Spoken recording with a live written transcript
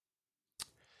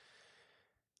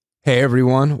Hey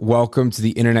everyone, welcome to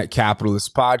the Internet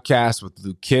Capitalist Podcast with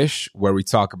Luke Kish, where we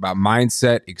talk about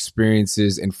mindset,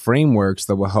 experiences, and frameworks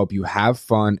that will help you have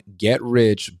fun, get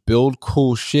rich, build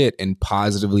cool shit, and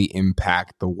positively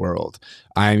impact the world.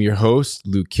 I am your host,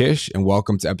 Luke Kish, and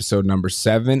welcome to episode number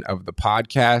 7 of the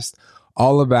podcast,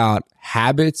 all about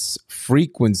habits,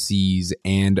 frequencies,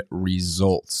 and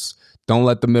results. Don't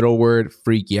let the middle word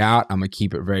freak you out. I'm going to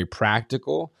keep it very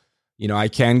practical. You know, I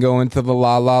can go into the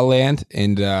la la land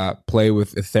and play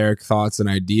with etheric thoughts and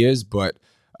ideas, but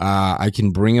I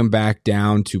can bring them back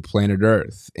down to planet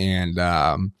Earth and,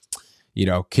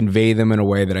 convey them in a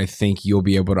way that I think you'll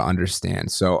be able to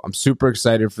understand. So I'm super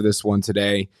excited for this one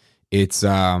today. It's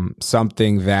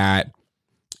something that,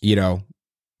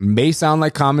 may sound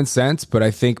like common sense, but I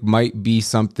think might be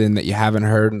something that you haven't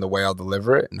heard in the way I'll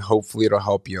deliver it. And hopefully it'll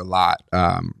help you a lot,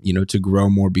 to grow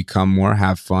more, become more,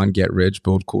 have fun, get rich,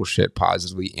 build cool shit,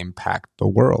 positively impact the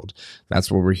world.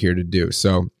 That's what we're here to do.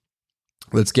 So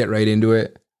let's get right into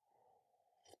it.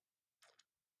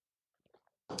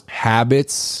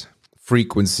 Habits,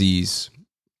 frequencies,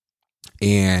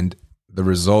 and the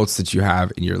results that you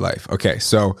have in your life. Okay,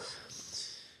 so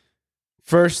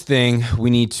first thing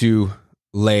we need to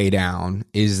lay down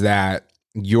is that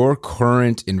your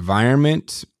current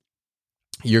environment,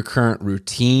 your current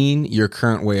routine, your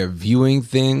current way of viewing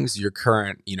things, your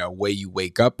current, way you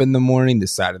wake up in the morning, the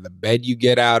side of the bed you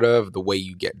get out of, the way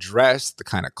you get dressed, the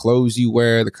kind of clothes you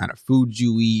wear, the kind of food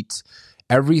you eat,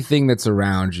 everything that's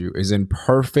around you is in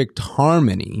perfect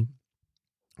harmony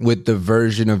with the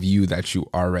version of you that you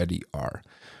already are,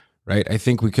 right? I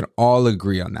think we can all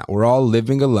agree on that. We're all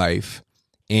living a life,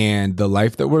 and the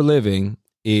life that we're living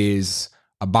is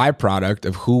a byproduct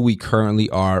of who we currently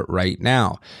are right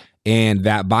now. And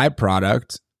that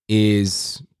byproduct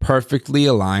is perfectly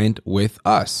aligned with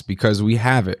us because we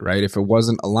have it, right? If it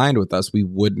wasn't aligned with us, we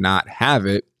would not have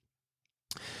it.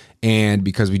 And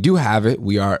because we do have it,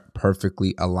 we are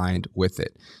perfectly aligned with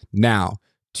it. Now,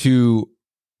 to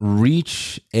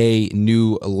reach a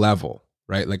new level,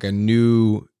 right? Like a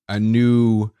new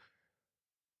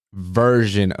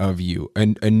version of you,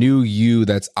 a new you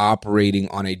that's operating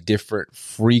on a different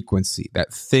frequency,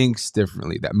 that thinks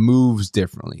differently, that moves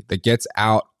differently, that gets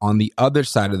out on the other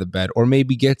side of the bed, or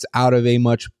maybe gets out of a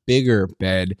much bigger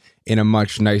bed in a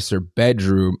much nicer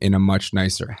bedroom, in a much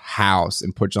nicer house,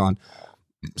 and puts on,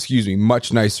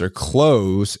 much nicer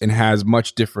clothes, and has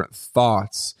much different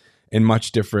thoughts and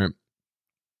much different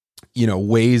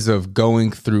ways of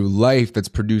going through life that's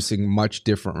producing much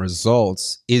different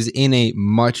results, is in a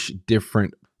much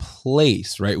different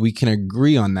place, right? We can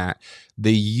agree on that.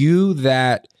 The you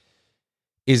that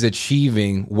is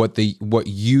achieving what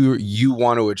you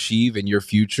want to achieve in your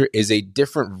future is a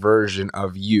different version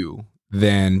of you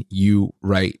than you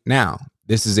right now.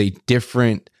 This is a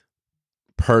different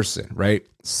person, right?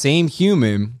 Same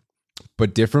human,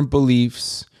 but different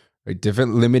beliefs, right?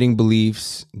 Different limiting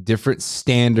beliefs, different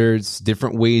standards,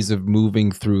 different ways of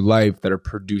moving through life that are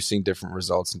producing different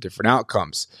results and different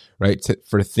outcomes, right?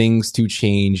 For things to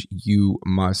change, you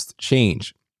must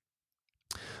change.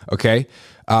 Okay.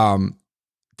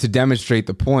 To demonstrate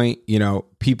the point,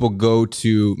 people go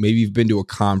to, maybe you've been to a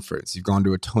conference, you've gone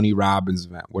to a Tony Robbins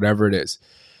event, whatever it is,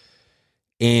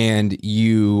 and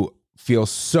you feel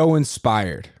so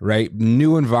inspired, right?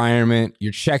 New environment,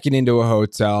 you're checking into a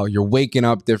hotel, you're waking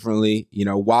up differently.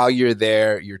 While you're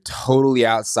there, you're totally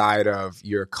outside of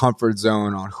your comfort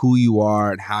zone on who you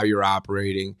are and how you're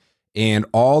operating. And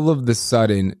all of the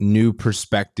sudden, new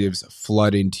perspectives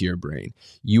flood into your brain.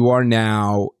 You are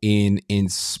now in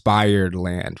inspired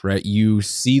land, right? You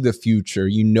see the future,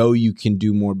 you can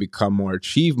do more, become more,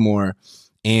 achieve more.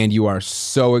 And you are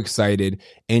so excited,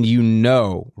 and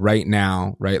right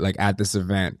now, right, like at this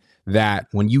event, that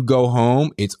when you go home,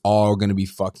 it's all going to be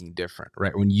fucking different,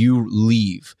 right? When you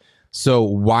leave. So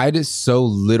why does so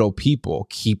little people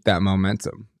keep that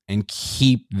momentum and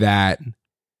keep that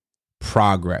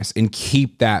progress and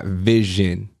keep that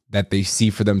vision that they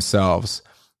see for themselves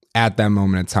at that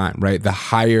moment in time, right? The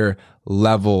higher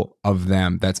level of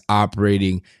them that's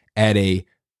operating at a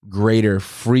greater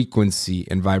frequency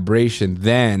and vibration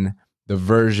than the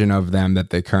version of them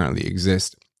that they currently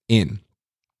exist in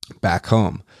back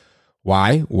home.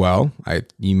 Why? Well,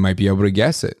 you might be able to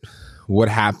guess it. What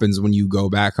happens when you go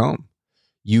back home?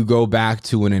 You go back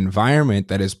to an environment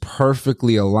that is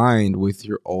perfectly aligned with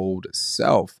your old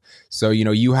self. So,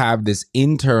 you have this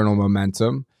internal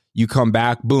momentum. You come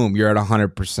back, boom, you're at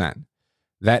 100%.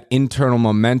 That internal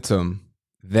momentum,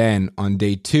 then on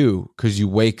day 2, because you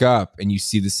wake up and you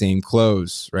see the same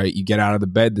clothes, right? You get out of the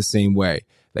bed the same way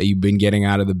that you've been getting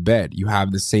out of the bed. You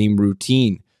have the same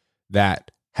routine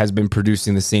that has been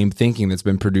producing the same thinking, that's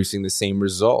been producing the same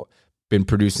result, been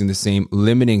producing the same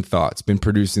limiting thoughts, been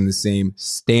producing the same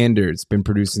standards, been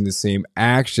producing the same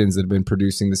actions that have been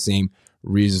producing the same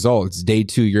results. Day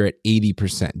 2, you're at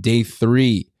 80%. Day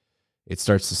 3, it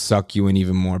starts to suck you in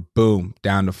even more. Boom,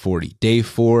 down to 40. Day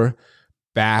 4,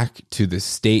 back to the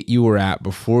state you were at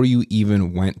before you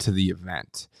even went to the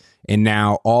event. And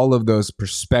now all of those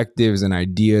perspectives and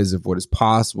ideas of what is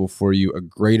possible for you, a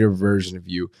greater version of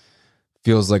you,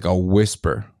 feels like a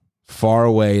whisper far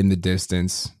away in the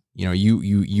distance. You know,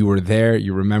 you were there,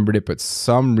 you remembered it, but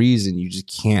some reason you just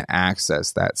can't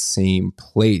access that same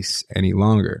place any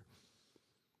longer.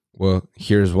 Well,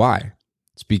 here's why.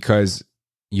 It's because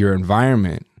your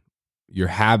environment, your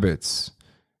habits,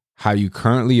 how you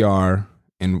currently are,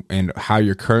 and how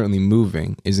you're currently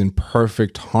moving is in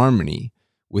perfect harmony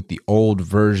with the old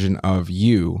version of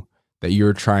you that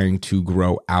you're trying to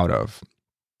grow out of.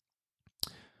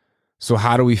 So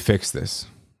how do we fix this,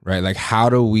 right? Like, how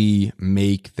do we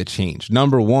make the change?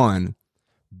 Number one,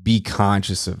 be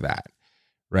conscious of that,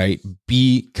 right?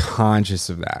 Be conscious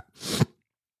of that.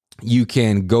 You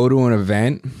can go to an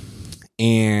event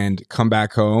and come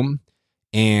back home,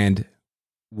 and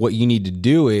what you need to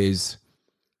do is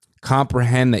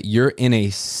comprehend that you're in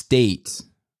a state,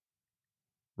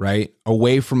 right,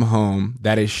 away from home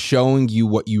that is showing you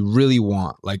what you really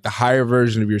want, like the higher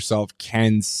version of yourself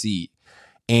can see.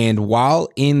 And while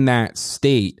in that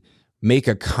state, make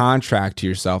a contract to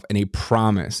yourself and a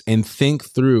promise, and think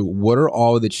through, what are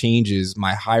all the changes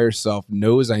my higher self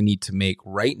knows I need to make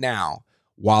right now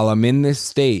while I'm in this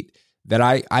state that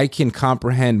I can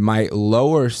comprehend my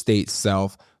lower state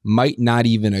self might not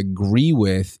even agree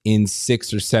with in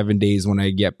 6 or 7 days when I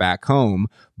get back home.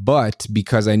 But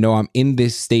because I know I'm in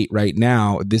this state right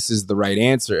now, this is the right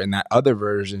answer. And that other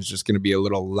version is just going to be a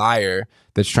little liar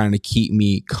that's trying to keep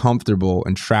me comfortable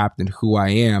and trapped in who I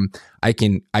am. I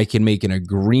can make an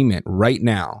agreement right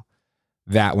now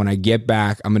that when I get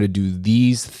back, I'm going to do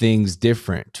these things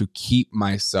different to keep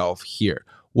myself here.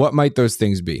 What might those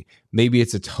things be? Maybe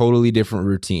it's a totally different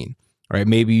routine, right?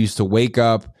 Maybe you used to wake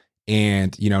up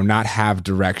and, not have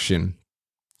direction,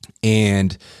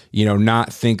 and,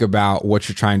 not think about what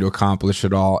you're trying to accomplish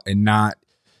at all, and not,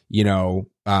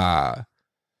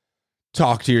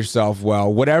 talk to yourself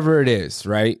well, whatever it is,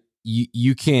 right?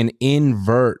 You can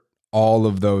invert all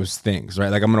of those things, right?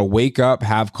 Like, I'm going to wake up,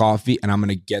 have coffee, and I'm going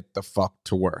to get the fuck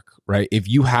to work, right? If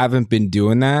you haven't been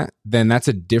doing that, then that's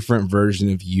a different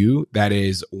version of you that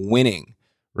is winning,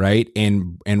 right?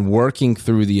 And working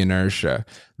through the inertia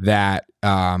that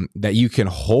you can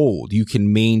hold. You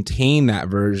can maintain that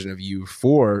version of you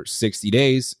for 60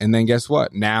 days. And then guess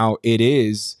what? Now it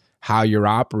is how you're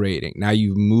operating. Now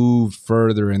you've moved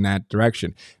further in that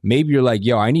direction. Maybe you're like,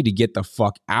 yo, I need to get the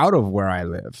fuck out of where I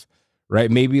live,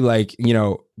 right? Maybe like,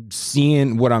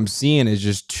 seeing what I'm seeing is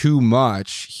just too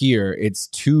much here. It's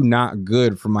too not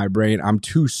good for my brain. I'm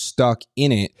too stuck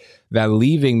in it that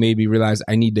leaving made me realize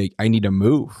I need to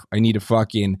move. I need to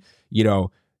fucking,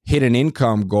 hit an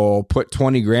income goal, put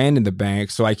 20 grand in the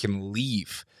bank so I can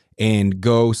leave and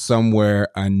go somewhere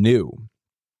anew.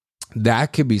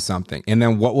 That could be something. And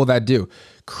then what will that do?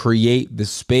 Create the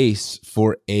space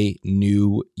for a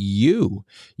new you.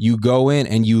 You go in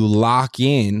and you lock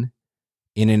in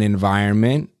an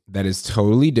environment that is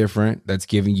totally different, that's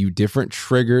giving you different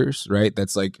triggers, right?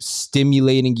 That's like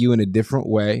stimulating you in a different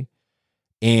way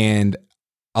and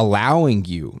allowing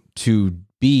you to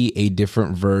be a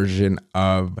different version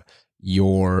of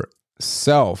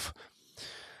yourself.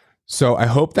 So I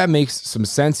hope that makes some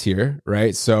sense here,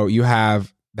 right? So you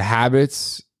have the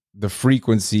habits, the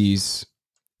frequencies,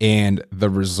 and the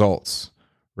results,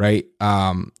 right?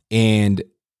 And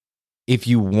if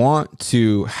you want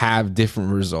to have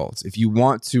different results, if you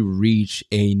want to reach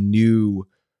a new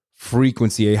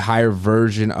frequency, a higher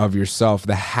version of yourself,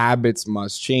 the habits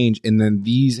must change. And then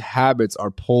these habits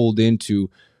are pulled into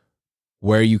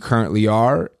where you currently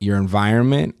are, your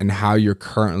environment, and how you're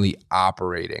currently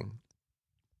operating.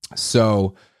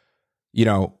 So,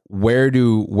 where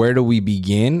do we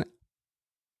begin?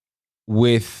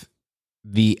 With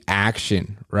the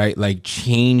action, right? Like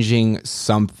changing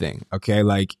something. Okay.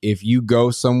 Like if you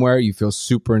go somewhere, you feel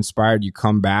super inspired, you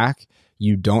come back,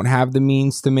 you don't have the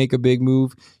means to make a big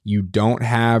move. You don't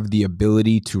have the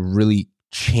ability to really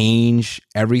change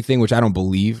everything, which I don't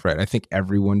believe, right? I think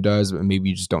everyone does, but maybe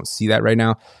you just don't see that right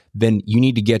now. Then you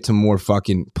need to get to more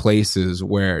fucking places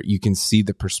where you can see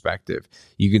the perspective.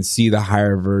 You can see the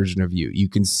higher version of you. You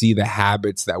can see the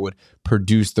habits that would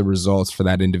produce the results for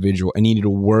that individual. And you need to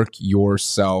work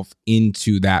yourself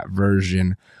into that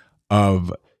version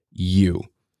of you.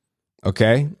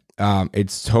 Okay?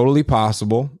 It's totally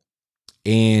possible.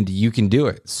 and you can do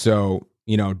it. So,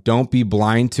 don't be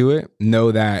blind to it.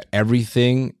 Know that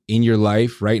everything in your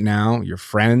life right now, your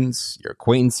friends, your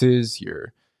acquaintances,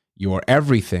 your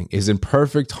everything is in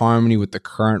perfect harmony with the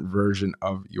current version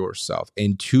of yourself.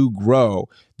 And to grow,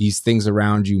 these things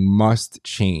around you must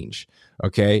change.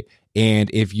 Okay. And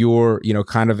if you're,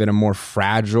 kind of in a more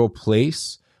fragile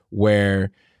place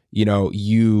where,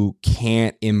 you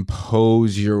can't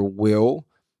impose your will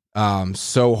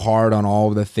so hard on all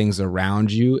of the things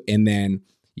around you, and then,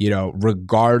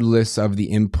 regardless of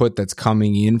the input that's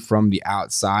coming in from the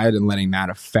outside and letting that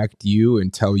affect you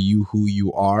and tell you who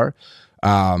you are,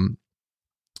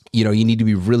 you need to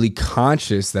be really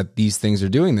conscious that these things are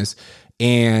doing this,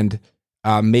 and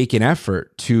make an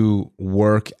effort to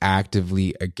work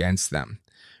actively against them,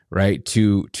 right?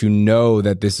 To know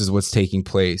that this is what's taking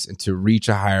place, and to reach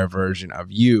a higher version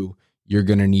of you, you're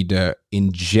going to need to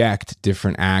inject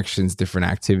different actions, different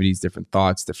activities, different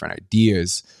thoughts, different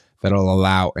ideas that'll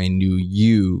allow a new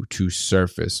you to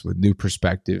surface with new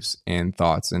perspectives and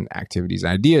thoughts and activities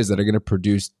and ideas that are going to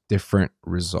produce different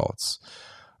results.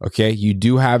 Okay, you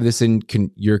do have this in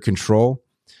your control,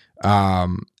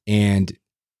 and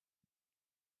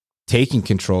taking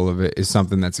control of it is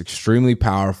something that's extremely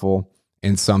powerful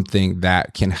and something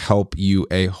that can help you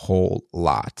a whole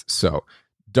lot. So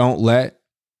don't let,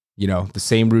 the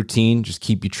same routine just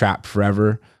keep you trapped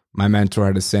forever. My mentor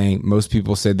had a saying, most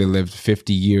people said they lived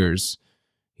 50 years.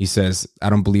 He says,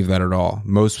 I don't believe that at all.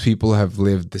 Most people have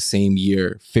lived the same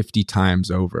year 50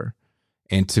 times over.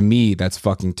 And to me, that's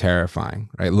fucking terrifying,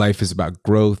 right? Life is about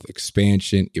growth,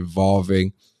 expansion,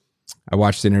 evolving. I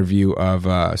watched an interview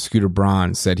of Scooter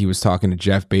Braun, said he was talking to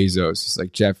Jeff Bezos. He's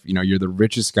like, Jeff, you're the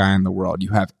richest guy in the world. You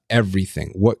have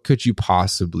everything. What could you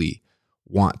possibly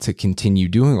want to continue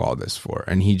doing all this for?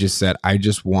 And he just said, I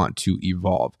just want to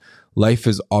evolve. Life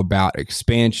is about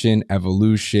expansion,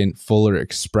 evolution, fuller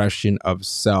expression of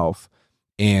self.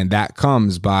 And that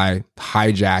comes by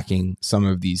hijacking some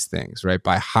of these things, right?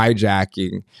 By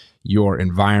hijacking your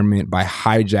environment, by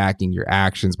hijacking your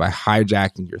actions, by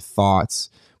hijacking your thoughts,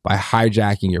 by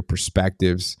hijacking your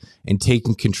perspectives, and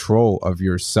taking control of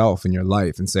yourself and your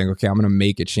life and saying, okay, I'm going to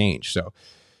make a change. So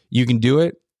you can do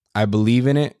it. I believe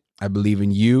in it. I believe in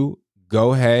you.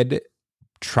 Go ahead,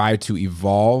 try to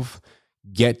evolve.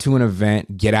 Get to an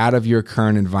event, get out of your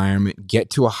current environment,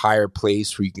 get to a higher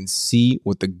place where you can see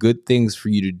what the good things for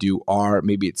you to do are.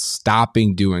 Maybe it's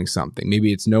stopping doing something.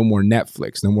 Maybe it's no more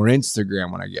Netflix, no more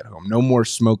Instagram when I get home, no more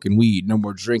smoking weed, no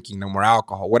more drinking, no more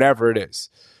alcohol, whatever it is,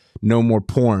 no more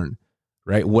porn,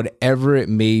 right? Whatever it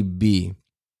may be,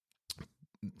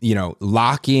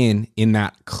 lock in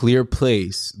that clear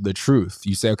place, the truth.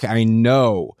 You say, okay, I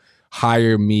know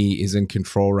higher me is in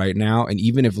control right now. And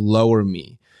even if lower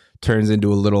me turns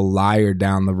into a little liar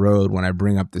down the road when I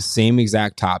bring up the same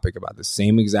exact topic about the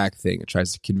same exact thing, it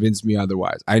tries to convince me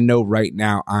otherwise, I know right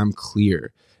now I'm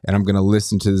clear, and I'm going to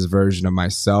listen to this version of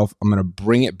myself. I'm going to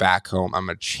bring it back home. I'm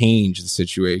going to change the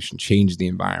situation, change the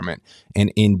environment.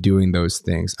 And in doing those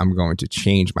things, I'm going to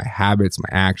change my habits, my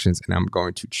actions, and I'm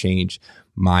going to change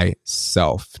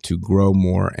myself to grow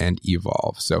more and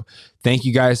evolve. So thank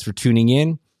you guys for tuning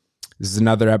in. This is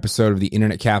another episode of the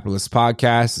Internet Capitalist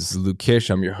Podcast. This is Luke Kish.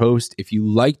 I'm your host. If you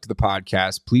liked the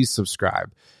podcast, please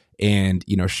subscribe and,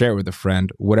 share it with a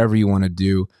friend, whatever you want to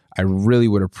do. I really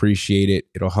would appreciate it.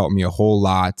 It'll help me a whole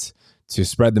lot to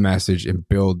spread the message and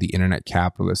build the Internet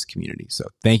Capitalist community. So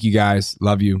thank you guys.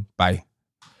 Love you. Bye.